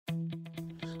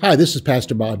Hi, this is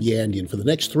Pastor Bob Yandian. For the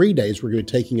next 3 days, we're going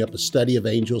to be taking up a study of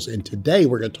angels, and today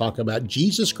we're going to talk about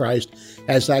Jesus Christ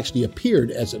has actually appeared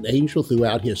as an angel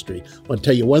throughout history. I want to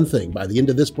tell you one thing. By the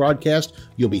end of this broadcast,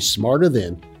 you'll be smarter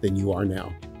then than you are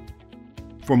now.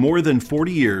 For more than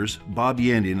 40 years, Bob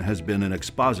Yandian has been an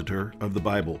expositor of the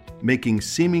Bible, making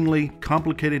seemingly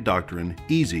complicated doctrine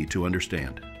easy to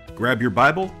understand. Grab your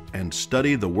Bible and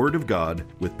study the Word of God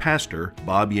with Pastor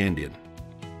Bob Yandian.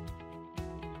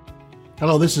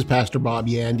 Hello, this is Pastor Bob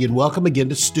Yandian. Welcome again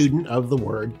to Student of the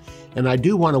Word. And I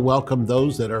do want to welcome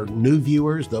those that are new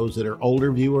viewers, those that are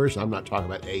older viewers. I'm not talking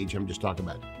about age, I'm just talking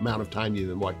about amount of time you've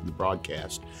been watching the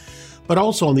broadcast. But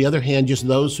also, on the other hand, just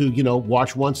those who,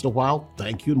 watch once in a while,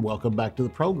 thank you and welcome back to the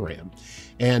program.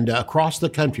 And across the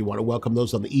country, want to welcome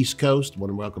those on the East Coast, want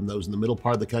to welcome those in the middle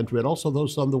part of the country, and also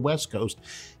those on the West Coast.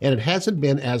 And it hasn't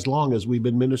been as long as we've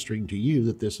been ministering to you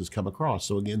that this has come across.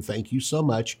 So again, thank you so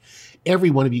much. Every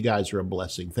one of you guys are a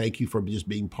blessing. Thank you for just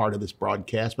being part of this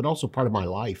broadcast, but also part of my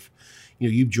life.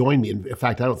 You've joined me. In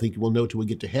fact, I don't think we'll know till we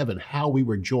get to heaven how we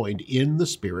were joined in the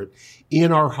Spirit,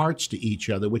 in our hearts to each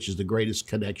other, which is the greatest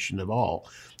connection of all.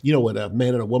 When a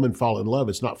man and a woman fall in love,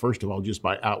 it's not, first of all, just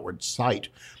by outward sight.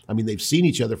 I mean, they've seen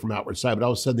each other from outward sight, but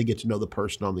all of a sudden they get to know the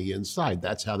person on the inside.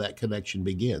 That's how that connection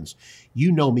begins.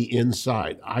 You know me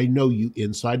inside. I know you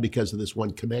inside because of this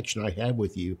one connection I have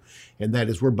with you, and that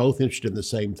is we're both interested in the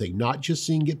same thing, not just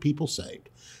seeing get people saved,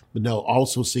 but no,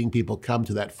 also seeing people come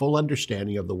to that full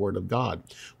understanding of the Word of God.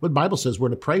 What the Bible says, we're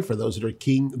to pray for those that are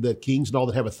the kings and all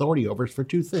that have authority over us for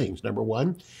two things. Number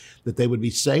one, that they would be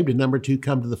saved, and number two,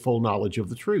 come to the full knowledge of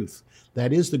the truth.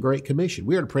 That is the Great Commission.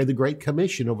 We are to pray the Great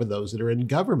Commission over those that are in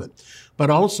government. But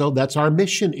also, that's our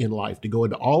mission in life, to go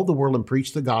into all the world and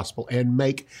preach the gospel and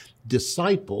make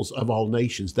disciples of all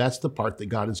nations. That's the part that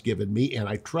God has given me, and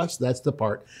I trust that's the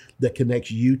part that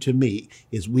connects you to me,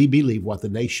 is we believe what the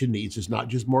nation needs is not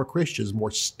just more Christians,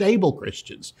 more stable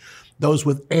Christians, those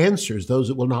with answers, those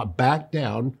that will not back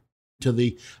down to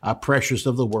the pressures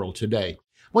of the world today.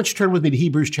 I want you to turn with me to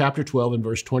Hebrews chapter 12 and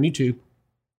verse 22.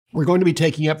 We're going to be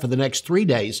taking up for the next 3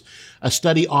 days a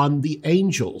study on the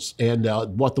angels and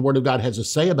what the Word of God has to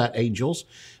say about angels.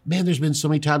 Man, there's been so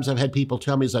many times I've had people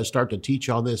tell me as I start to teach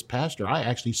on this, Pastor, I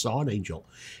actually saw an angel,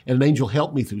 and an angel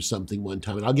helped me through something one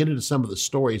time. And I'll get into some of the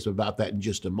stories about that in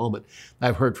just a moment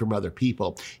I've heard from other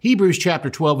people. Hebrews chapter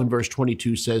 12 and verse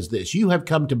 22 says this, "You have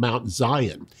come to Mount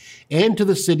Zion and to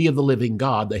the city of the living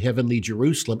God, the heavenly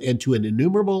Jerusalem, and to an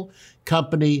innumerable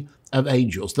company of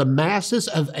angels." The masses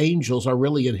of angels are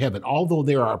really in heaven. Although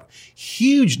there are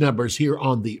huge numbers here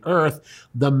on the earth,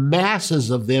 the masses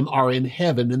of them are in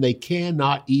heaven, and they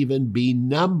cannot even be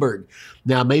numbered.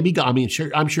 Now, maybe God,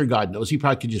 I'm sure God knows. He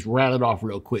probably could just rattle it off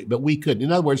real quick, but we couldn't.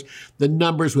 In other words, the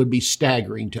numbers would be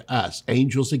staggering to us.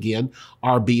 Angels, again,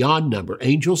 are beyond number.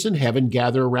 Angels in heaven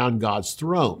gather around God's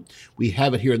throne. We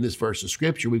have it here in this verse of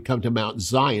Scripture. We've come to Mount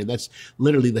Zion. That's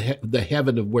literally the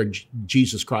heaven of where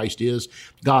Jesus Christ is,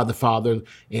 God the Father,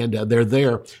 and they're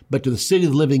there. But to the city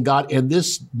of the living God, and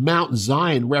this Mount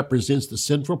Zion represents the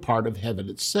central part of heaven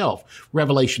itself.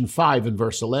 Revelation 5 and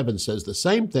verse 11 says the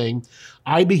same thing.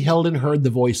 "I beheld and heard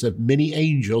the voice of many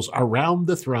angels around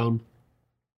the throne,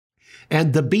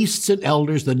 and the beasts and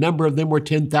elders, the number of them were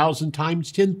 10,000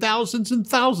 times 10,000s and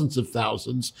thousands of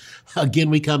thousands." Again,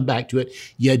 we come back to it.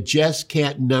 You just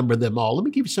can't number them all. Let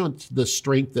me give you some of the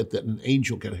strength that an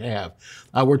angel can have.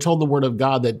 We're told in the Word of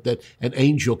God that an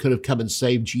angel could have come and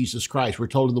saved Jesus Christ. We're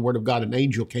told in the Word of God an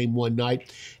angel came one night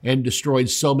and destroyed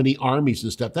so many armies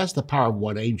and stuff. That's the power of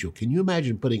one angel. Can you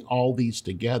imagine putting all these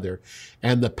together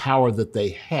and the power that they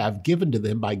have given to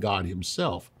them by God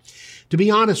Himself? To be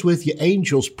honest with you,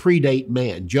 angels predate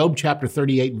man. Job chapter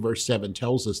 38 and verse 7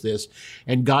 tells us this.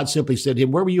 And God simply said to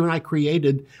him, "Where were you when I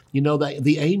created,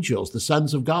 the angels, the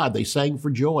sons of God? They sang for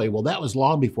joy." Well, that was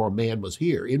long before man was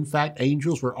here. In fact,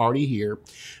 angels were already here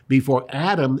before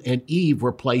Adam and Eve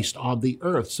were placed on the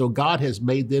earth. So God has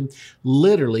made them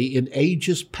literally in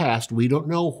ages past. We don't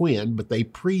know when, but they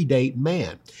predate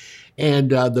man.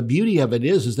 And the beauty of it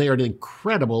is they are an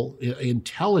incredible,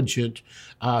 intelligent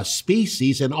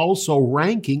species, and also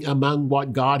ranking among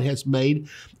what God has made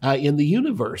in the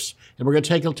universe. And we're going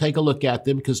to take a look at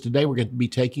them, because today we're going to be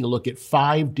taking a look at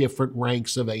 5 different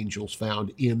ranks of angels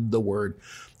found in the Word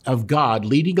of God,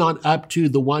 leading on up to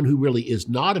the one who really is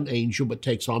not an angel, but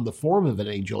takes on the form of an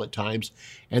angel at times,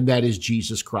 and that is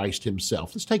Jesus Christ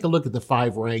Himself. Let's take a look at the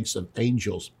 5 ranks of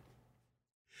angels.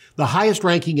 The highest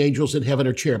ranking angels in heaven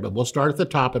are cherubim. We'll start at the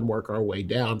top and work our way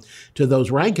down to those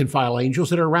rank and file angels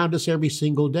that are around us every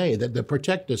single day that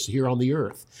protect us here on the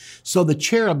earth. So the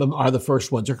cherubim are the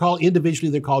first ones. They're called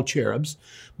individually, they're called cherubs,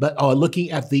 but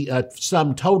looking at the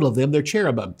sum total of them, they're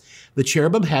cherubim. The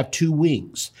cherubim have two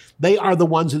wings. They are the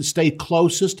ones that stay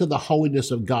closest to the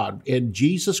holiness of God. And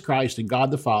Jesus Christ and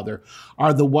God the Father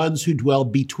are the ones who dwell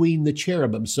between the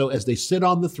cherubim. So as they sit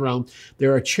on the throne,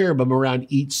 there are cherubim around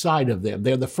each side of them.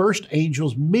 They're the first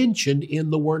angels mentioned in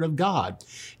the Word of God.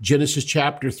 Genesis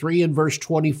chapter 3 and verse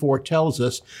 24 tells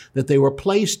us that they were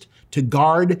placed to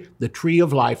guard the tree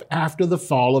of life after the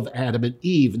fall of Adam and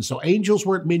Eve. And so angels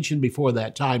weren't mentioned before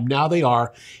that time. Now they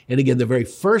are. And again, the very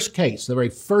first case, the very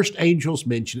first angels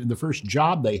mentioned and the first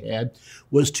job they had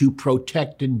was to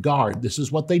protect and guard. This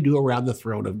is what they do around the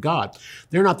throne of God.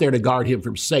 They're not there to guard him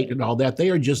from Satan and all that. They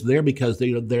are just there because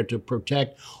they are there to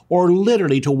protect or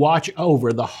literally to watch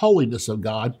over the holiness of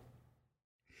God.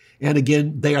 And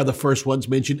again, they are the first ones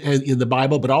mentioned in the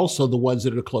Bible, but also the ones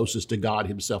that are closest to God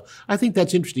himself. I think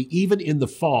that's interesting. Even in the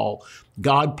fall,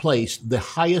 God placed the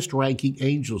highest ranking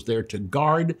angels there to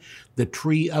guard the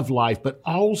tree of life, but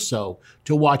also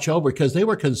to watch over, because they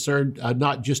were concerned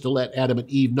not just to let Adam and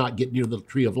Eve not get near the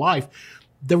tree of life.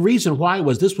 The reason why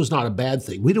was this was not a bad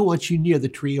thing. We don't want you near the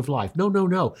tree of life. No, no,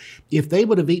 no. If they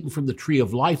would have eaten from the tree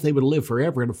of life, they would live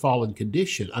forever in a fallen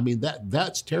condition. I mean,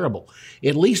 that's terrible.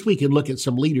 At least we can look at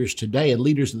some leaders today and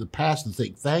leaders in the past and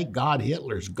think, thank God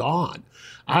Hitler's gone.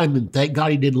 I mean, thank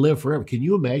God he didn't live forever. Can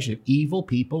you imagine if evil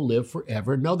people live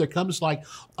forever? No, there comes like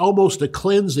almost a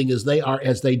cleansing as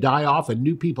they die off and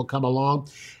new people come along,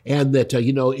 and that,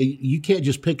 you can't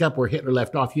just pick up where Hitler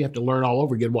left off. You have to learn all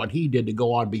over again what he did to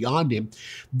go on beyond him.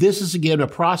 This is, again, a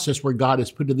process where God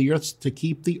has put in the earth to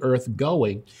keep the earth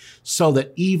going so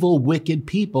that evil, wicked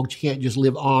people can't just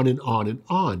live on and on and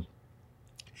on.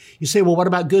 You say, well, what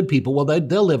about good people? Well,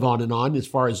 they'll live on and on as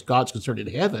far as God's concerned in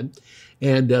heaven,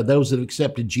 and those that have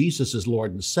accepted Jesus as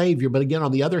Lord and Savior. But again,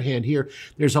 on the other hand here,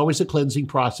 there's always a cleansing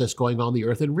process going on the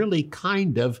earth, and really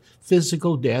kind of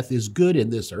physical death is good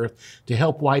in this earth to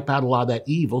help wipe out a lot of that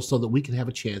evil so that we can have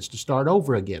a chance to start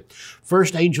over again.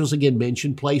 First angels, again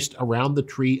mentioned, placed around the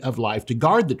tree of life to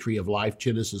guard the tree of life,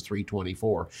 Genesis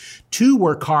 3:24. Two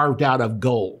were carved out of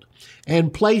gold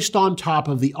and placed on top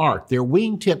of the ark. Their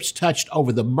wingtips touched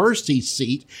over the mercy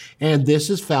seat, and this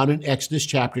is found in Exodus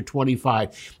chapter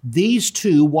 25. These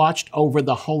two watched over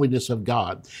the holiness of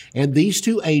God, and these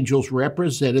two angels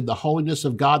represented the holiness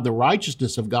of God, the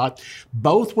righteousness of God.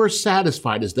 Both were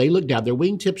satisfied as they looked down. Their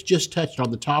wingtips just touched on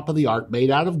the top of the ark,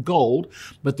 made out of gold,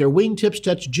 but their wingtips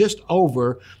touched just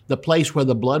over the place where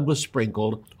the blood was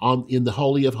sprinkled in the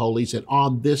Holy of Holies, and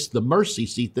on this, the mercy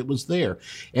seat that was there.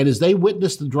 And as they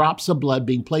witnessed the drops of blood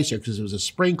being placed there, because it was a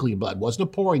sprinkling of blood, it wasn't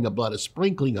a pouring of blood, a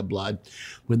sprinkling of blood.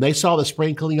 When they saw the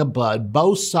sprinkling of blood,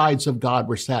 both sides of God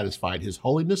were satisfied. His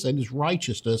holiness and his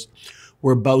righteousness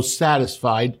were both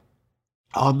satisfied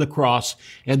on the cross,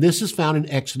 and this is found in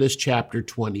Exodus chapter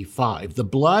 25. The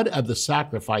blood of the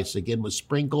sacrifice, again, was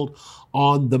sprinkled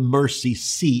on the mercy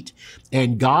seat,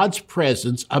 and God's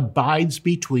presence abides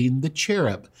between the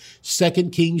cherub. 2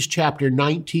 Kings chapter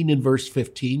 19 and verse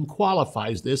 15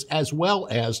 qualifies this, as well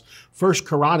as 1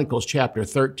 Chronicles chapter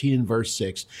 13 and verse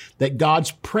 6, that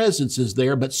God's presence is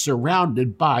there, but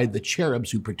surrounded by the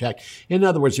cherubs who protect. In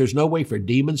other words, there's no way for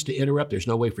demons to interrupt. There's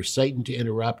no way for Satan to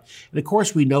interrupt. And of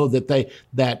course, we know that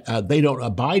they don't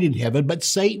abide in heaven, but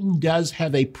Satan does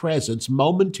have a presence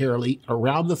momentarily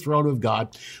around the throne of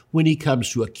God when he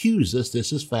comes to accuse us.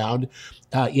 This is found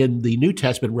in the New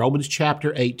Testament. Romans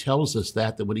chapter 8 tells us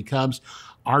that when he comes,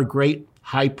 our great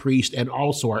high priest and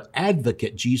also our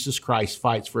advocate, Jesus Christ,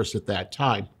 fights for us at that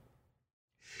time.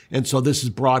 And so this is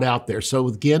brought out there. So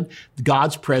again,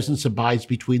 God's presence abides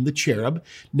between the cherub.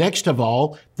 Next of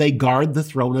all, they guard the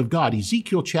throne of God.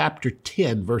 Ezekiel chapter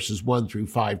 10, verses 1 through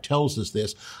 5 tells us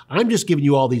this. I'm just giving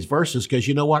you all these verses because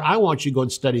you know what? I want you to go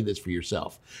and study this for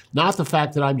yourself. Not the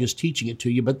fact that I'm just teaching it to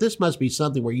you, but this must be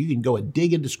something where you can go and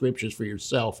dig into scriptures for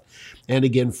yourself and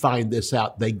again find this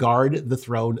out. They guard the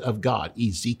throne of God.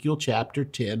 Ezekiel chapter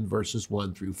 10, verses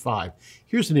 1 through 5.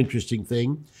 Here's an interesting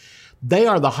thing. They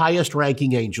are the highest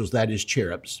ranking angels, that is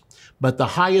cherubs. But the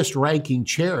highest ranking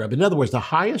cherub, in other words, the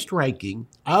highest ranking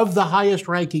of the highest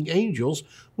ranking angels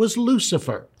was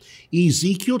Lucifer.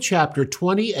 Ezekiel chapter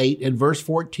 28 and verse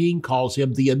 14 calls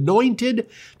him the anointed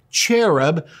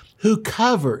cherub who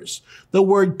covers. The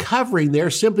word covering there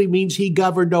simply means he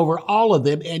governed over all of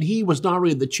them, and he was not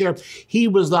really the cherub. He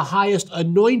was the highest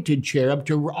anointed cherub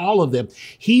to all of them.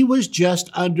 He was just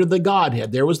under the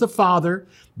Godhead. There was the Father,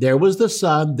 there was the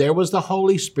Son, there was the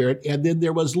Holy Spirit, and then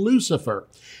there was Lucifer.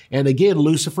 And again,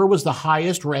 Lucifer was the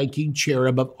highest ranking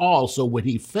cherub of all. So when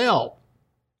he fell,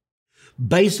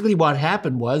 basically what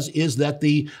happened is that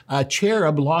the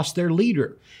cherub lost their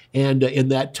leader. And in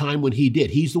that time when he did,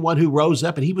 he's the one who rose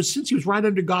up, and since he was right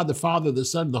under God, the Father, the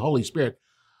Son, and the Holy Spirit,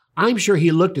 I'm sure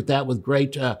he looked at that with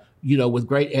great, with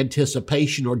great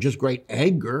anticipation or just great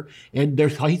anger. And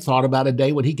he thought about a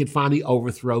day when he could finally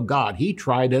overthrow God. He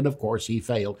tried, and of course he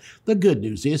failed. The good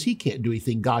news is he can't do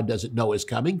anything God doesn't know is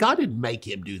coming. God didn't make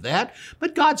him do that,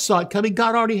 but God saw it coming.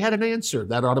 God already had an answer.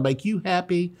 That ought to make you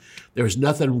happy. There's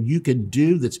nothing you can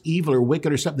do that's evil or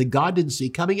wicked or something that God didn't see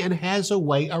coming and has a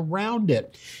way around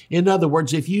it. In other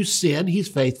words, if you sin, he's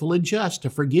faithful and just to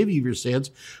forgive you your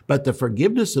sins, but the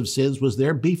forgiveness of sins was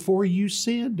there before you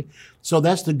sinned. So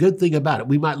that's the good thing about it.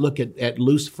 We might look at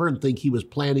Lucifer and think he was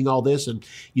planning all this, and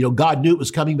God knew it was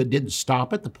coming but didn't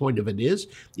stop it. The point of it is,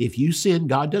 if you sin,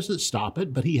 God doesn't stop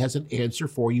it, but he has an answer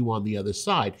for you on the other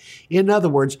side. In other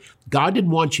words, God didn't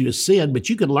want you to sin, but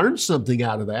you can learn something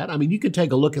out of that. I mean, you can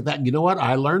take a look at that and you know what?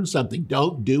 I learned something.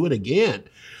 Don't do it again.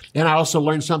 And I also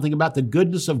learned something about the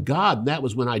goodness of God. And that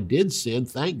was when I did sin.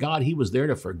 Thank God he was there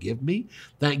to forgive me.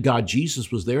 Thank God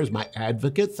Jesus was there as my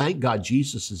advocate. Thank God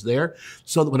Jesus is there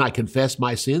so that when I confess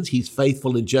my sins, he's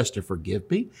faithful and just to forgive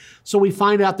me. So we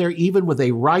find out there, even with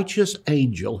a righteous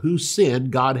angel who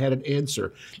sinned, God had an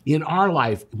answer. In our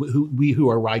life, we who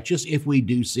are righteous, if we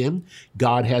do sin,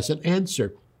 God has an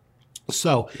answer.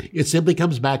 So it simply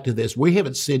comes back to this. We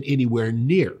haven't sinned anywhere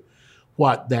near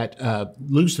what that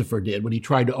Lucifer did when he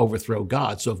tried to overthrow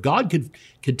God. So if God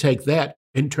could take that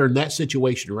and turn that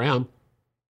situation around,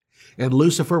 and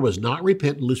Lucifer was not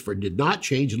repentant, Lucifer did not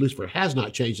change, and Lucifer has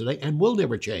not changed today and will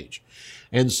never change.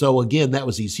 And so again, that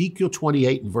was Ezekiel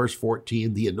 28 and verse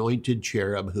 14, the anointed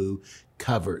cherub who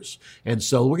covers. And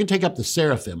so we're going to take up the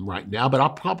seraphim right now, but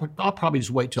I'll probably just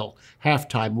wait till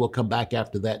halftime. We'll come back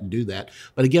after that and do that.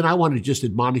 But again, I want to just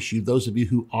admonish you, those of you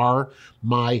who are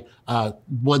my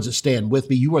ones that stand with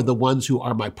me, you are the ones who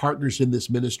are my partners in this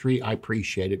ministry. I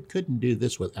appreciate it. Couldn't do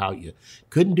this without you.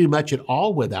 Couldn't do much at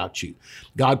all without you.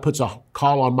 God puts a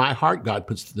call on my heart. God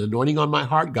puts the anointing on my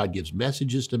heart. God gives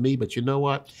messages to me. But you know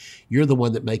what? You're the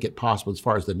one that make it possible as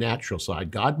far as the natural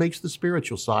side. God makes the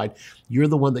spiritual side. You're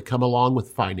the one that come along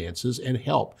with finances and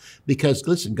help. Because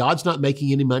listen, God's not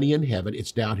making any money in heaven.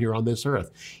 It's down here on this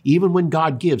earth. Even when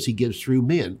God gives, he gives through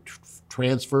men.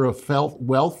 Transfer of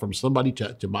wealth from somebody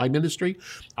to my ministry.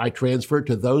 I transfer it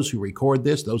to those who record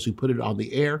this, those who put it on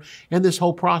the air, and this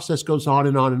whole process goes on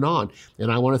and on and on.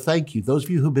 And I want to thank you, those of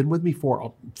you who've been with me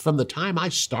from the time I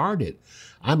started.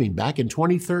 I mean, back in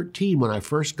 2013, when I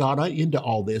first got into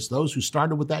all this, those who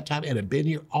started with that time and have been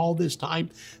here all this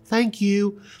time, thank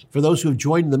you. For those who have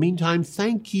joined in the meantime,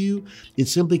 thank you. It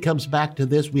simply comes back to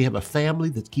this. We have a family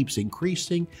that keeps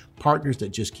increasing, partners that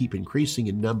just keep increasing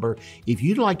in number. If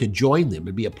you'd like to join them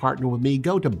and be a partner with me,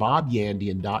 go to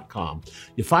bobyandian.com.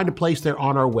 You'll find a place there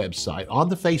on our website. On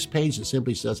the face page, it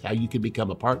simply says how you can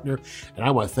become a partner. And I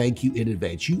want to thank you in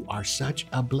advance. You are such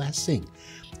a blessing.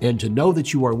 And to know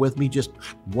that you are with me just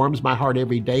warms my heart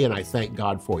every day, and I thank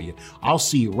God for you. I'll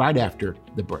see you right after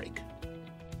the break.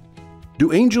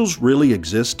 Do angels really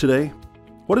exist today?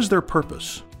 What is their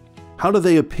purpose? How do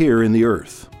they appear in the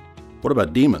earth? What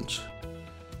about demons?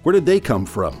 Where did they come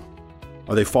from?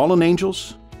 Are they fallen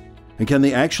angels? And can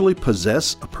they actually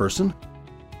possess a person?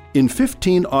 In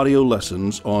 15 audio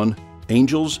lessons on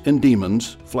Angels and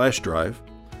Demons flash drive,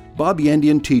 Bob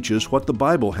Yandian teaches what the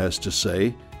Bible has to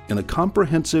say in a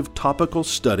comprehensive topical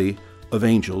study of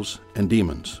angels and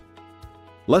demons.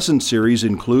 Lesson series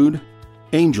include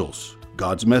Angels,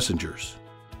 God's Messengers,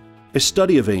 a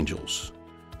study of angels,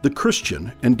 the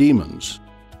Christian and demons,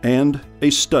 and a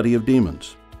study of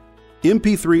demons.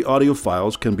 MP3 audio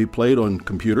files can be played on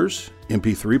computers,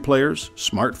 MP3 players,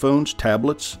 smartphones,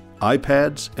 tablets,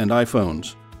 iPads, and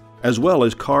iPhones, as well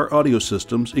as car audio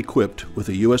systems equipped with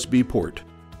a USB port.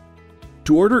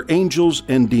 To order Angels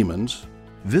and Demons,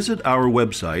 visit our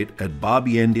website at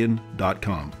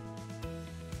bobyandian.com.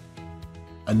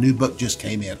 A new book just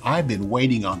came in. I've been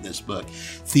waiting on this book,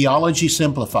 Theology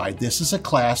Simplified. This is a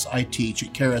class I teach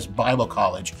at Charis Bible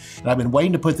College, and I've been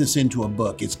waiting to put this into a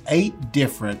book. It's 8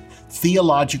 different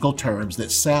theological terms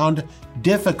that sound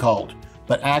difficult,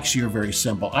 but actually are very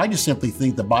simple. I just simply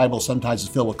think the Bible sometimes is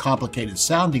filled with complicated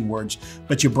sounding words,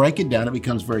 but you break it down, it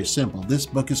becomes very simple. This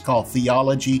book is called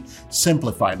Theology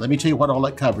Simplified. Let me tell you what all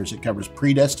it covers. It covers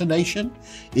predestination,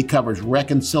 it covers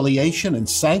reconciliation and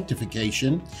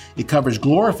sanctification, it covers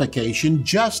glorification,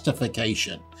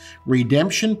 justification,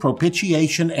 redemption,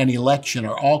 propitiation, and election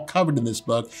are all covered in this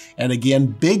book. And again,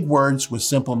 big words with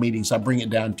simple meanings. I bring it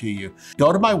down to you.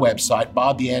 Go to my website,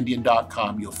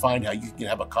 bobyandian.com. You'll find how you can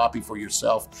have a copy for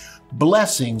yourself.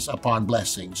 Blessings upon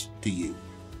blessings to you.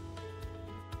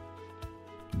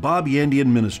 Bob Yandian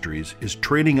Ministries is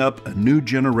training up a new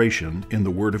generation in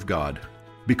the Word of God.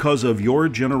 Because of your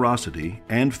generosity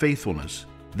and faithfulness,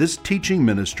 this teaching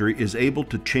ministry is able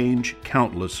to change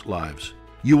countless lives.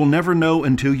 You will never know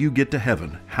until you get to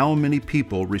heaven how many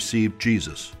people received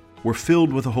Jesus, were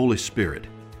filled with the Holy Spirit,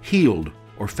 healed,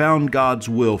 or found God's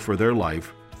will for their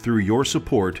life through your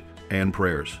support and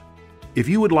prayers. If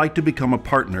you would like to become a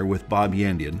partner with Bob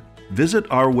Yandian, visit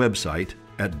our website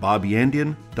at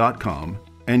bobyandian.com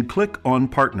and click on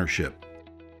Partnership.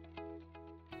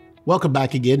 Welcome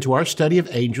back again to our study of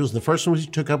angels. The first one we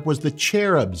took up was the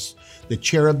cherubs, the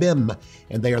cherubim,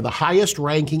 and they are the highest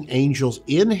ranking angels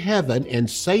in heaven, and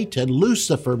Satan,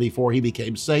 Lucifer, before he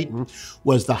became Satan,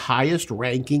 was the highest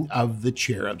ranking of the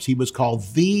cherubs. He was called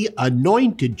the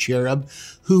anointed cherub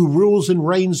who rules and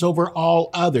reigns over all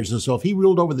others. And so if he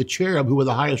ruled over the cherub, who were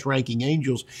the highest ranking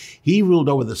angels, he ruled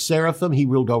over the seraphim, he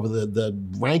ruled over the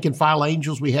rank and file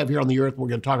angels we have here on the earth. We're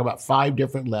going to talk about 5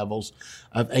 different levels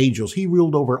of angels. He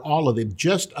ruled over all of them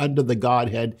just under the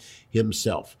Godhead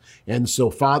himself. And so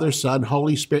Father, Son,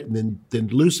 Holy Spirit, and then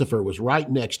Lucifer was right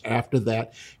next after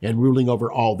that and ruling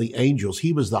over all the angels.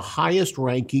 He was the highest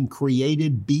ranking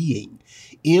created being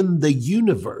in the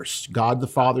universe. God the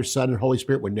Father, Son, and Holy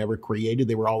Spirit were never created.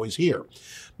 They were always here.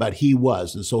 But he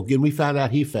was. And so again, we found out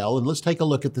he fell. And let's take a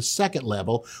look at the second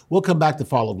level. We'll come back to the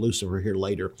fall of Lucifer here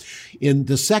later. In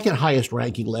the second highest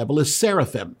ranking level is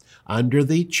seraphim. Under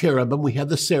the cherubim, we have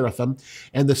the seraphim.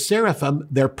 And the seraphim,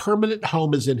 their permanent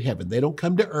home is in heaven. They don't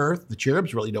come to earth. The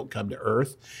cherubs really don't come to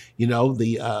earth. You know,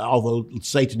 although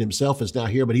Satan himself is now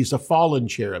here, but he's a fallen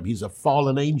cherub. He's a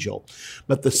fallen angel.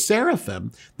 But the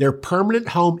seraphim, their permanent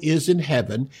home is in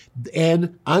heaven.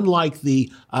 And unlike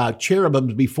the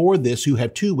cherubims before this, who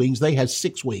have 2 wings, they have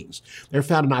 6 wings. They're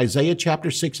found in Isaiah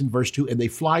chapter 6 and verse 2, and they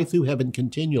fly through heaven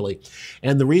continually.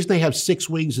 And the reason they have 6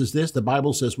 wings is this: the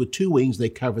Bible says with 2 wings they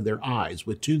cover their eyes,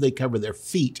 with 2 they cover their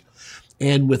feet,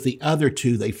 and with the other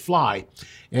 2 they fly.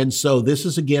 And so this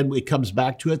is, again, it comes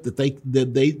back to it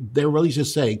that they're really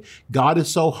just saying, God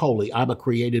is so holy, I'm a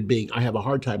created being. I have a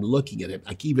hard time looking at him.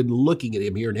 Like even looking at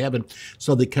him here in heaven.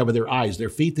 So they cover their eyes, their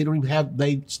feet. They don't even have,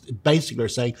 they basically are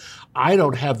saying, I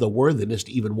don't have the worthiness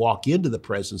to even walk into the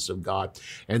presence of God.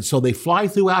 And so they fly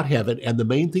throughout heaven. And the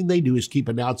main thing they do is keep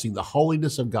announcing the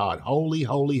holiness of God. Holy,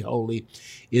 holy, holy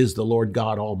is the Lord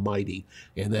God Almighty.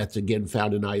 And that's again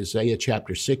found in Isaiah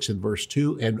chapter 6 and verse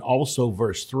 2, and also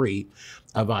verse 3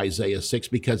 of Isaiah 6,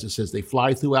 because it says they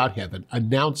fly throughout heaven,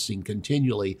 announcing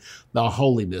continually the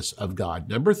holiness of God.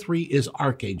 Number 3 is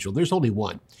archangel. There's only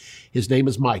one. His name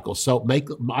is Michael. So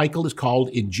Michael is called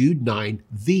in Jude 9,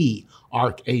 the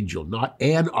archangel, not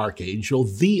an archangel,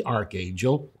 the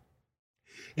archangel.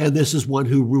 And this is one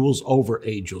who rules over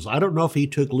angels. I don't know if he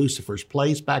took Lucifer's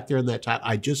place back there in that time.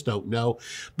 I just don't know.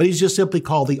 But he's just simply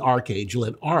called the archangel.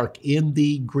 And arch in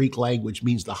the Greek language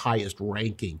means the highest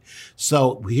ranking.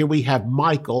 So here we have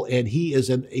Michael, and he is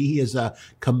a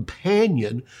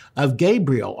companion of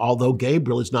Gabriel, although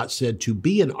Gabriel is not said to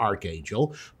be an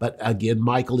archangel. But again,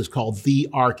 Michael is called the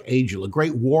archangel. A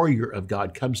great warrior of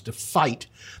God comes to fight.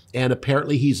 And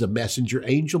apparently he's a messenger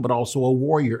angel, but also a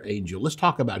warrior angel. Let's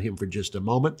talk about him for just a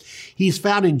moment. He's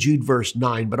found in Jude verse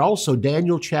 9, but also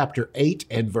Daniel chapter 8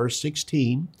 and verse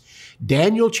 16,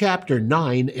 Daniel chapter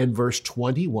 9 and verse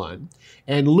 21,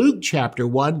 and Luke chapter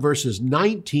 1 verses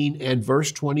 19 and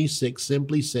verse 26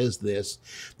 simply says this,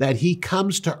 that he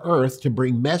comes to earth to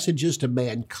bring messages to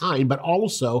mankind, but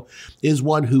also is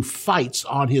one who fights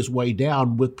on his way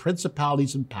down with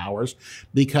principalities and powers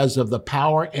because of the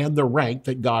power and the rank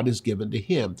that God has given to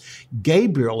him.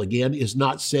 Gabriel, again, is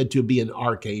not said to be an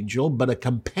archangel, but a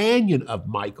companion of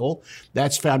Michael.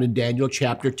 That's found in Daniel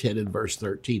chapter 10 and verse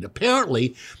 13.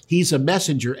 Apparently, he's a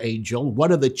messenger angel,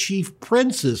 one of the chief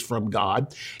princes from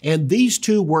God, and these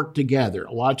two work together.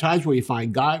 A lot of times where you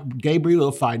find Gabriel,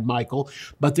 you'll find Michael,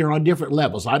 but they're on different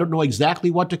levels. I don't know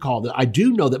exactly what to call them. I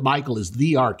do know that Michael is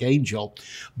the archangel,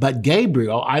 but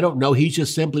Gabriel, I don't know. He's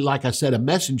just simply, like I said, a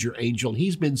messenger angel.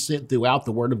 He's been sent throughout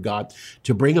the Word of God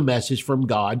to bring a message from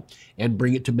God and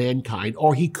bring it to mankind,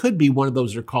 or he could be one of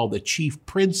those that are called the chief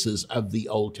princes of the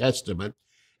Old Testament.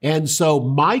 And so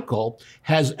Michael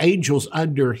has angels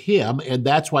under him, and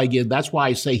that's why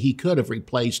I say he could have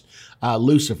replaced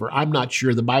Lucifer. I'm not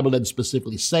sure. The Bible doesn't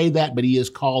specifically say that, but he is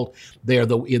called there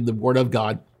in the Word of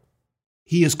God.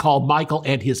 He is called Michael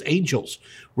and his angels.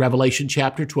 Revelation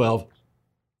chapter 12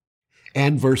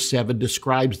 and verse 7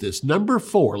 describes this. Number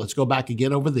 4, let's go back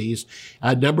again over these.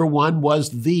 Number 1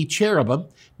 was the cherubim.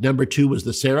 Number 2 was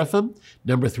the seraphim.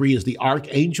 Number 3 is the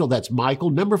archangel, that's Michael.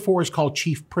 Number 4 is called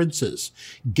chief princes.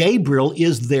 Gabriel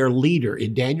is their leader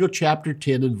in Daniel chapter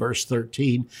 10 and verse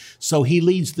 13. So he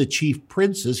leads the chief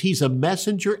princes. He's a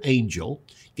messenger angel,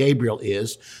 Gabriel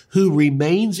is, who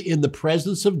remains in the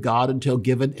presence of God until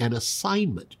given an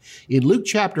assignment. In Luke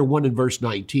chapter 1 and verse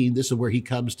 19, this is where he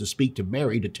comes to speak to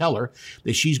Mary to tell her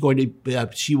that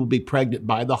she will be pregnant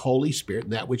by the Holy Spirit,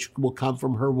 and that which will come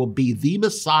from her will be the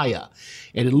Messiah.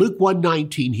 And in Luke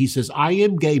 1:19, he says, I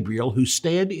am Gabriel who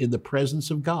stand in the presence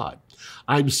of God.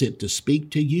 I'm sent to speak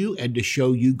to you and to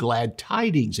show you glad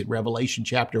tidings. In Revelation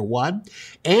chapter 1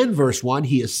 and verse 1,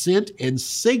 he is sent and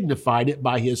signified it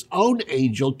by his own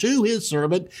angel to his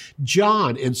servant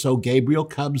John. And so Gabriel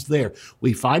comes there.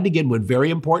 We find again one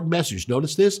very important message.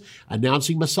 Notice this,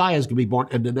 announcing Messiah is going to be born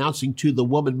and announcing to the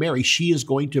woman Mary, she is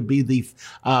going to be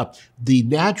the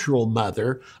natural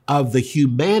mother of the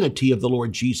humanity of the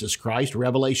Lord Jesus Christ.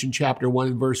 Revelation chapter 1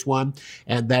 and verse 1.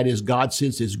 And that is God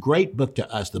sends his great book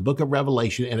to us, the book of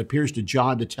Revelation, and appears to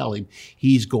John to tell him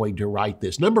he's going to write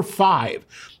this. Number 5,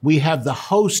 we have the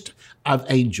host of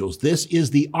angels. This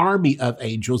is the army of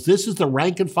angels. This is the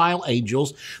rank and file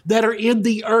angels that are in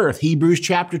the earth. Hebrews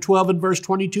chapter 12 and verse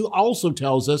 22 also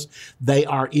tells us they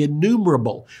are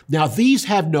innumerable. Now, these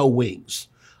have no wings.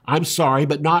 I'm sorry,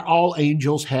 but not all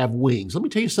angels have wings. Let me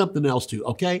tell you something else too,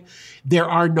 okay? There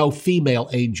are no female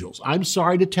angels. I'm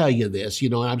sorry to tell you this,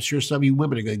 and I'm sure some of you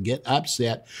women are going to get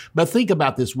upset, but think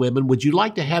about this, women. Would you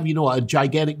like to have, a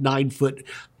gigantic 9-foot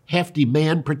hefty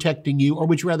man protecting you, or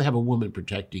would you rather have a woman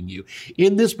protecting you?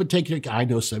 In this particular, I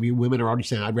know some of you women are already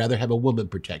saying, I'd rather have a woman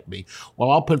protect me. Well,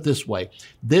 I'll put it this way.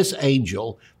 This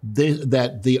angel,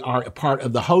 that they are part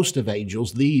of the host of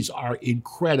angels, these are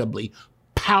incredibly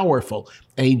powerful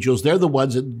angels. They're the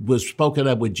ones that was spoken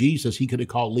of with Jesus. He could have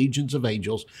called legions of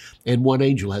angels, and one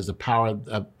angel has the power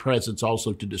of presence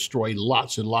also to destroy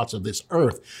lots and lots of this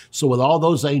earth. So with all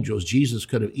those angels, Jesus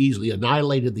could have easily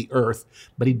annihilated the earth,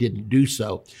 but he didn't do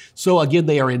so. So again,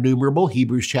 they are innumerable,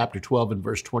 Hebrews chapter 12 and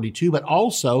verse 22, but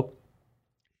also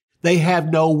they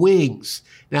have no wings.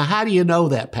 Now, how do you know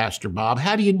that, Pastor Bob?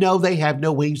 How do you know they have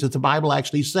no wings? Does the Bible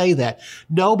actually say that?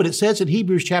 No, but it says in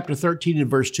Hebrews chapter 13 and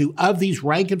verse 2, of these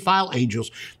rank and file angels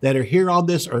that are here on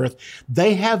this earth,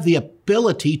 they have the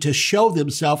ability to show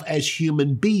themselves as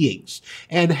human beings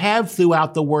and have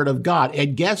throughout the Word of God.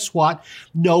 And guess what?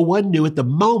 No one knew at the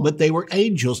moment they were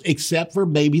angels, except for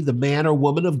maybe the man or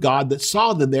woman of God that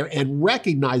saw them there and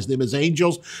recognized them as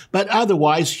angels. But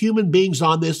otherwise, human beings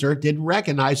on this earth didn't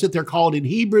recognize it. They're called in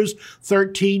Hebrews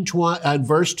 13,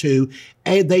 verse 2,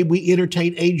 and we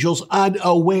entertain angels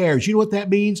unawares. You know what that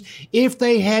means? If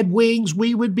they had wings,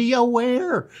 we would be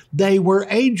aware they were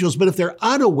angels. But if they're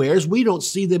unawares, we don't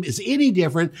see them as any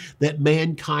different than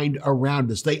mankind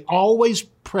around us. They always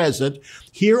present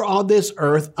here on this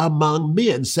earth among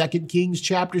men. 2 Kings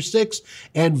chapter 6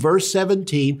 and verse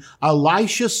 17,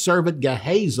 Elisha's servant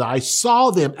Gehazi saw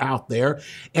them out there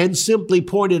and simply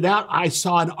pointed out, I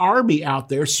saw an army out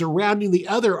there surrounding the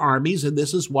other armies, and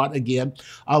this is what, again,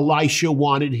 Elisha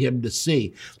wanted him to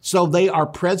see. So they are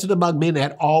present among men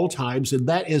at all times, and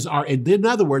that is and in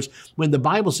other words, when the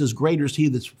Bible says greater is he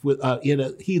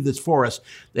that's for us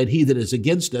than he that is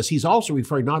against us, he's also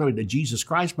referring not only to Jesus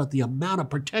Christ, but the amount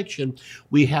of protection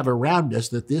we have around us,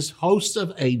 that this host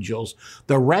of angels,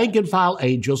 the rank and file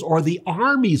angels, or the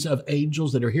armies of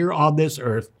angels that are here on this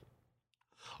earth,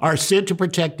 are sent to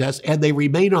protect us, and they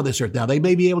remain on this earth. Now, they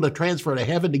may be able to transfer to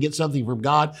heaven to get something from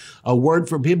God, a word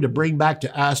from him to bring back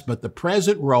to us, but the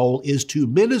present role is to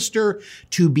minister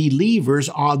to believers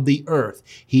on the earth.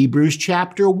 Hebrews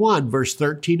chapter 1, verse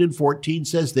 13 and 14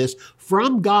 says this,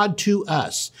 from God to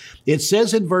us. It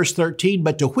says in verse 13,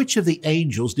 but to which of the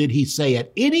angels did he say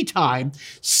at any time,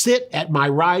 sit at my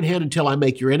right hand until I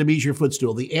make your enemies your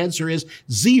footstool? The answer is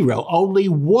 0. Only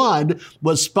one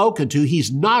was spoken to.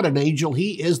 He's not an angel.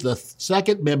 He is the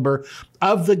second member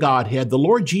of the Godhead, the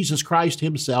Lord Jesus Christ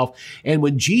himself. And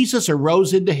when Jesus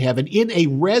arose into heaven in a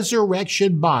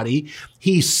resurrection body,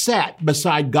 he sat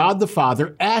beside God the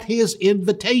Father at his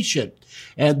invitation.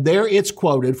 And there it's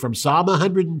quoted from Psalm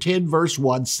 110, verse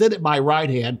 1, sit at my right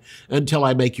hand until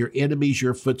I make your enemies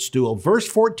your footstool. Verse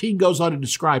 14 goes on to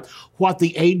describe what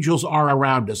the angels are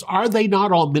around us. Are they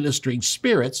not all ministering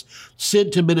spirits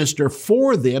sent to minister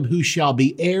for them who shall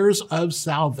be heirs of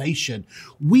salvation?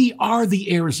 We are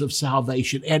the heirs of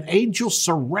salvation, and angels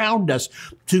surround us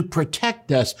to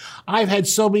protect us. I've had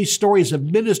so many stories of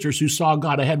ministers who saw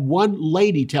God. I had one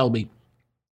lady tell me,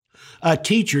 a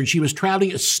teacher, and she was traveling.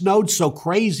 It snowed so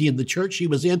crazy in the church she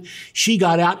was in. She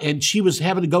got out and she was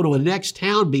having to go to a next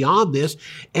town beyond this,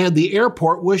 and the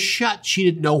airport was shut. She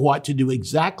didn't know what to do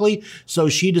exactly, so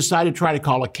she decided to try to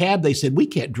call a cab. They said, we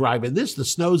can't drive in this. The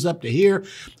snow's up to here.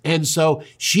 And so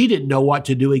she didn't know what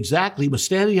to do exactly, was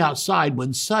standing outside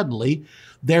when suddenly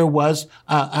there was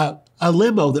a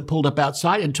limo that pulled up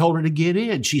outside and told her to get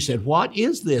in. She said, what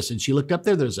is this? And she looked up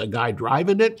there. There's a guy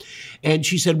driving it. And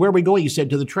she said, where are we going? He said,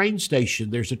 to the train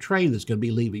station. There's a train that's going to be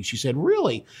leaving. She said,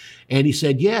 really? And he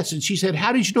said, yes. And she said,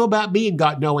 how did you know about me? And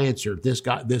got no answer. This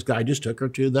guy just took her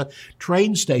to the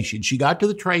train station. She got to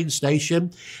the train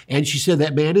station, and she said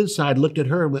that man inside looked at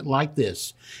her and went like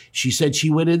this. She said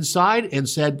she went inside and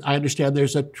said, I understand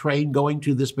there's a train going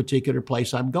to this particular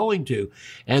place I'm going to.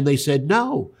 And they said,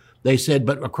 no. They said,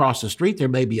 but across the street, there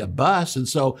may be a bus. And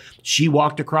so she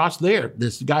walked across there.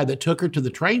 This guy that took her to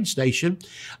the train station,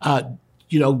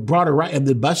 brought her right, and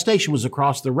the bus station was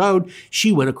across the road.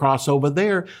 She went across over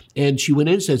there, and she went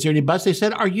in and said, is there any bus? They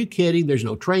said, are you kidding? There's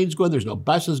no trains going. There's no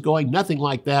buses going, nothing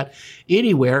like that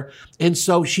anywhere. And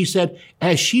so she said,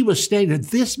 as she was standing there,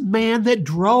 this man that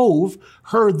drove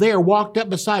her there walked up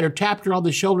beside her, tapped her on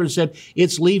the shoulder and said,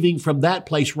 it's leaving from that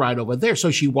place right over there.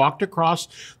 So she walked across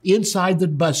inside the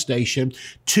bus station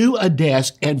to a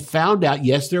desk and found out,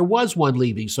 yes, there was one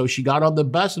leaving. So she got on the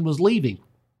bus and was leaving.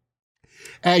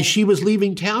 As she was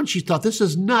leaving town, she thought, this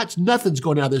is nuts. Nothing's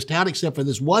going out of this town except for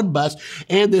this one bus.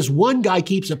 And this one guy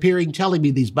keeps appearing, telling me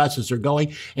these buses are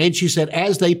going. And she said,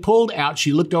 as they pulled out,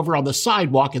 she looked over on the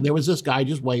sidewalk, and there was this guy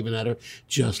just waving at her,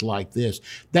 just like this.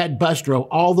 That bus drove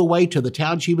all the way to the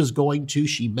town she was going to.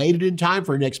 She made it in time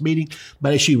for her next meeting.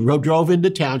 But as she drove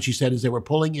into town, she said, as they were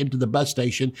pulling into the bus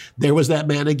station, there was that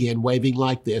man again waving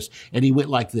like this. And he went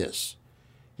like this.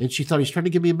 And she thought, he's trying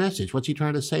to give me a message. What's he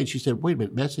trying to say? And she said, wait a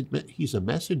minute, he's a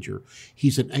messenger.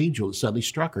 He's an angel. It suddenly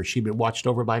struck her. She'd been watched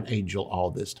over by an angel all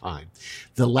this time.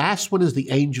 The last one is the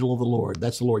angel of the Lord.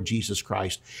 That's the Lord Jesus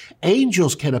Christ.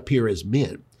 Angels can appear as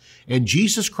men. And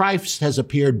Jesus Christ has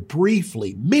appeared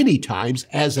briefly, many times,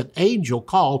 as an angel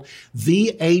called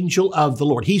the angel of the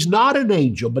Lord. He's not an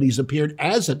angel, but he's appeared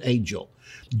as an angel.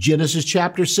 Genesis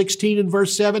chapter 16 and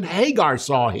verse 7, Hagar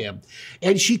saw him,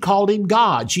 and she called him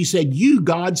God. She said, you,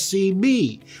 God, see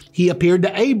me. He appeared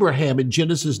to Abraham in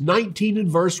Genesis 19 and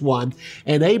verse 1,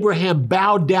 and Abraham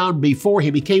bowed down before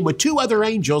him. He came with two other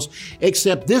angels,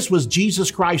 except this was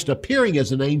Jesus Christ appearing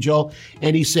as an angel,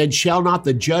 and he said, shall not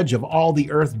the judge of all the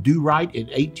earth do right, in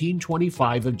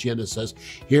 18:25 of Genesis.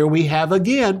 Here we have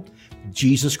again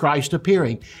Jesus Christ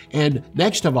appearing. And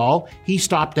next of all, he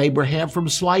stopped Abraham from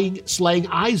slaying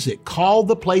Isaac. Call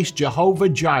the place Jehovah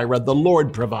Jireh, the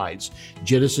Lord provides.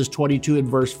 Genesis 22 and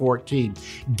verse 14.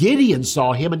 Gideon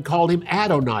saw him and called him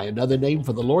Adonai, another name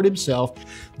for the Lord himself.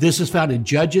 This is found in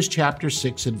Judges chapter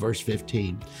 6 and verse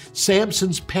 15.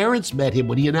 Samson's parents met him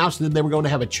when he announced to them they were going to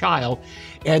have a child,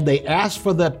 and they asked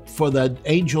for the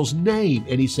angel's name,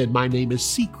 and he said, my name is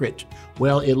Secret.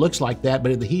 Well, it looks like that,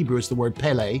 but in the Hebrew it's the word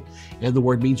Pele, and the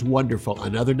word means wonderful.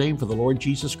 Another name for the Lord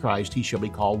Jesus Christ, he shall be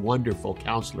called Wonderful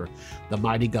Counselor, the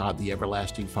Mighty God, the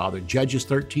Everlasting Father. Judges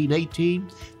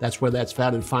 13:18, that's where that's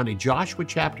found. And finally, Joshua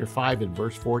chapter 5 and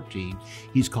verse 14,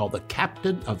 he's called the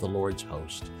Captain of the Lord's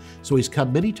host. So he's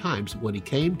come many times. When he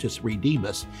came to redeem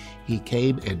us, he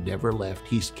came and never left.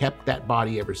 He's kept that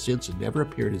body ever since and never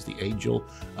appeared as the angel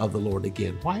of the Lord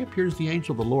again. Why appears the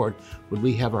angel of the Lord when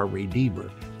we have our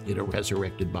Redeemer in a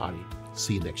resurrected body?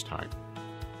 See you next time.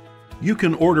 You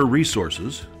can order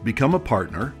resources, become a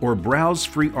partner, or browse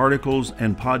free articles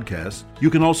and podcasts. You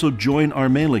can also join our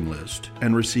mailing list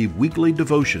and receive weekly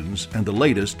devotions and the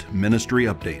latest ministry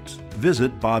updates.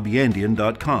 Visit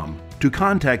bobyandian.com. To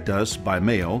contact us by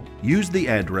mail, use the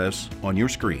address on your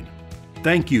screen.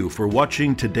 Thank you for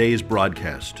watching today's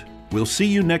broadcast. We'll see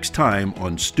you next time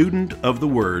on Student of the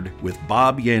Word with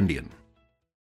Bob Yandian.